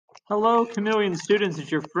Hello, Chameleon students. It's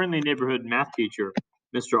your friendly neighborhood math teacher,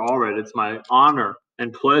 Mr. Allred. It's my honor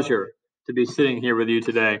and pleasure to be sitting here with you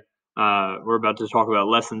today. We're about to talk about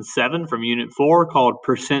lesson 7 from unit 4 called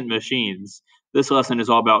percent machines. This lesson is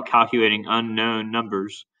all about calculating unknown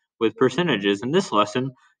numbers with percentages. In this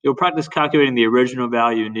lesson, you'll practice calculating the original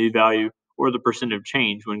value, new value, or the percent of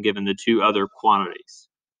change when given the two other quantities.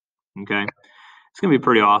 Okay? It's going to be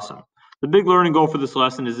pretty awesome. The big learning goal for this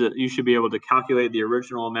lesson is that you should be able to calculate the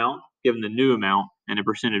original amount given the new amount and a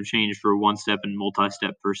percent of change for one-step and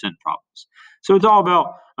multi-step percent problems. So it's all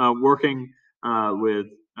about working with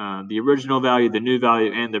the original value, the new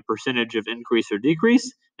value, and the percentage of increase or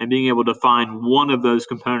decrease, and being able to find one of those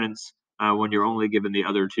components when you're only given the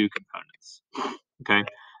other two components. Okay.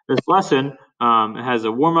 This lesson has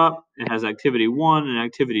a warm-up, it has activity 1 and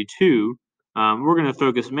activity 2. We're going to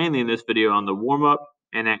focus mainly in this video on the warm-up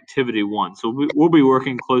and activity 1. So we'll be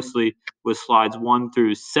working closely with slides 1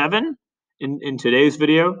 through 7 in today's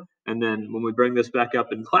video. And then when we bring this back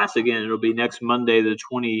up in class again, it'll be next Monday, the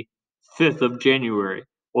 25th of January.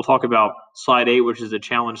 We'll talk about slide 8, which is the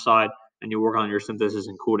challenge slide, and you'll work on your synthesis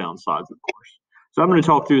and cool-down slides, of course. So I'm going to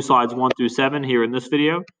talk through slides 1 through 7 here in this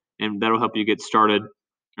video, and that'll help you get started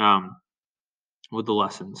with the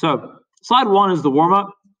lesson. So slide 1 is the warm-up.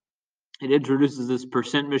 It introduces this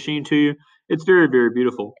percent machine to you. It's very, very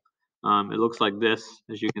beautiful. It looks like this,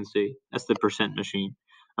 as you can see. That's the percent machine.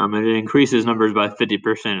 And it increases numbers by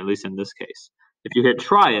 50%, at least in this case. If you hit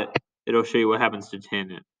try it, it'll show you what happens to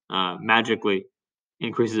 10. It magically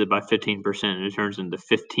increases it by 15%, and it turns into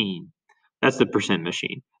 15. That's the percent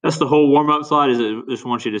machine. That's the whole warm-up slide. I just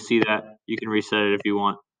want you to see that. You can reset it if you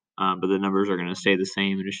want, but the numbers are going to stay the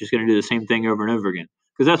same, and it's just going to do the same thing over and over again,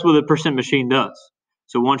 because that's what the percent machine does.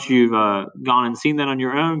 So once you've gone and seen that on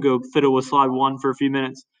your own, go fiddle with slide 1 for a few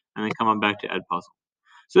minutes, and then come on back to Edpuzzle.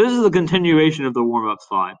 So this is a continuation of the warm-up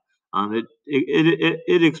slide.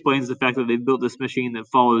 It explains the fact that they've built this machine that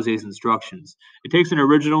follows these instructions. It takes an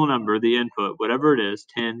original number, the input, whatever it is,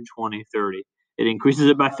 10, 20, 30. It increases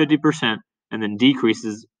it by 50% and then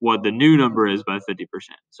decreases what the new number is by 50%.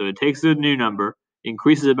 So it takes the new number,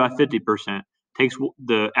 increases it by 50%, takes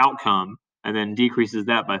the outcome, and then decreases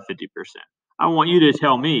that by 50%. I want you to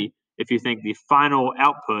tell me if you think the final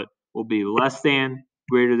output will be less than,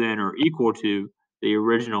 greater than, or equal to the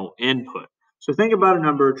original input. So think about a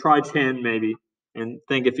number, try 10 maybe, and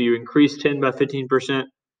think if you increase 10 by 15%,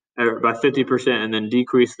 or by 50%, and then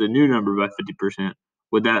decrease the new number by 50%,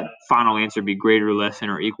 would that final answer be greater, less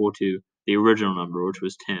than, or equal to the original number, which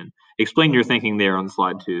was 10? Explain your thinking there on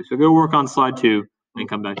slide 2. So go work on slide 2 and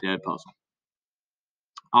come back to Edpuzzle.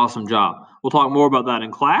 Awesome job. We'll talk more about that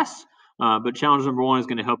in class. But challenge number 1 is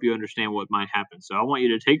going to help you understand what might happen. So I want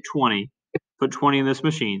you to take 20, put 20 in this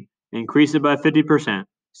machine, increase it by 50%,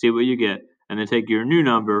 see what you get, and then take your new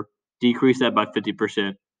number, decrease that by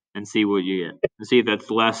 50%, and see what you get. And see if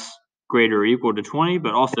that's less, greater, or equal to 20,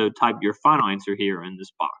 but also type your final answer here in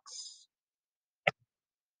this box.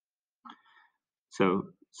 So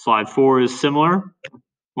slide 4 is similar.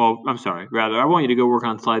 Well, I'm sorry. Rather, I want you to go work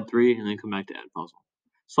on slide 3 and then come back to Edpuzzle.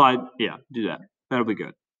 Do that. That'll be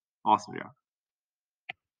good. Awesome job.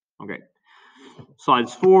 Okay.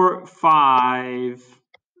 Slides 4 and 5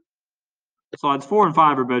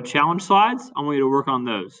 are both challenge slides. I want you to work on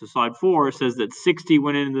those. So slide 4 says that 60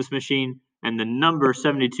 went into this machine and the number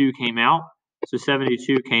 72 came out. So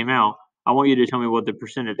 72 came out. I want you to tell me what the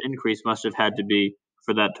percent of increase must have had to be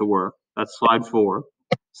for that to work. That's slide 4.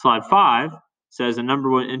 Slide 5 says a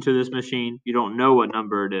number went into this machine. You don't know what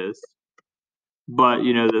number it is, but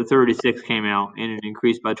you know that 36 came out and it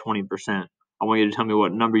increased by 20%. I want you to tell me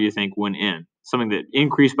what number you think went in. Something that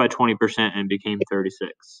increased by 20% and became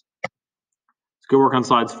 36. Let's go work on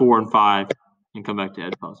slides 4 and 5 and come back to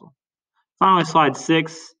Edpuzzle. Finally, slide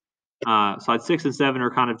 6. Slide 6 and 7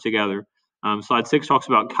 are kind of together. Slide 6 talks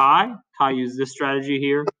about chi. Chi used this strategy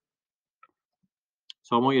here.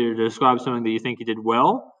 So I want you to describe something that you think you did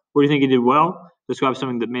well. What do you think you did well? Describe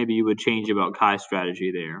something that maybe you would change about chi's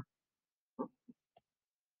strategy there.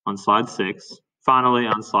 On slide 6. Finally,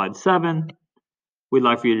 on slide 7, we'd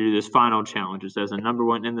like for you to do this final challenge. It says a number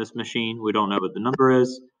went in this machine. We don't know what the number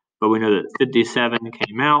is, but we know that 57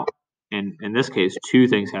 came out. And in this case, 2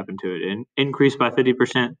 things happened to it. It increased by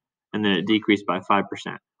 50%, and then it decreased by 5%.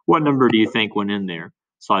 What number do you think went in there?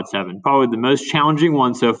 Slide 7. Probably the most challenging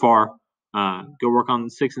one so far. Go work on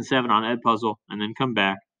 6 and 7 on Edpuzzle, and then come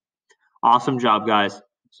back. Awesome job, guys.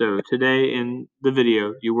 So today in the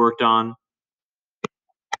video, you worked on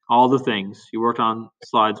all the things. You worked on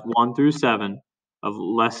slides 1 through 7 of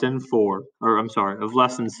lesson 4, of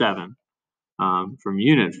lesson 7 from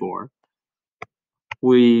unit 4.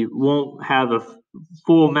 We won't have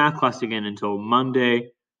full math class again until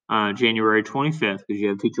Monday, January 25th, because you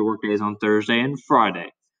have teacher work days on Thursday and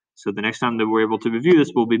Friday. So the next time that we're able to review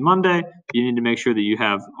this will be Monday. You need to make sure that you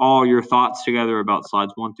have all your thoughts together about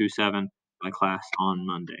slides 1 through 7 by class on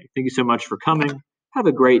Monday. Thank you so much for coming. Have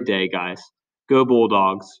a great day, guys. Go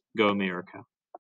Bulldogs. Go America.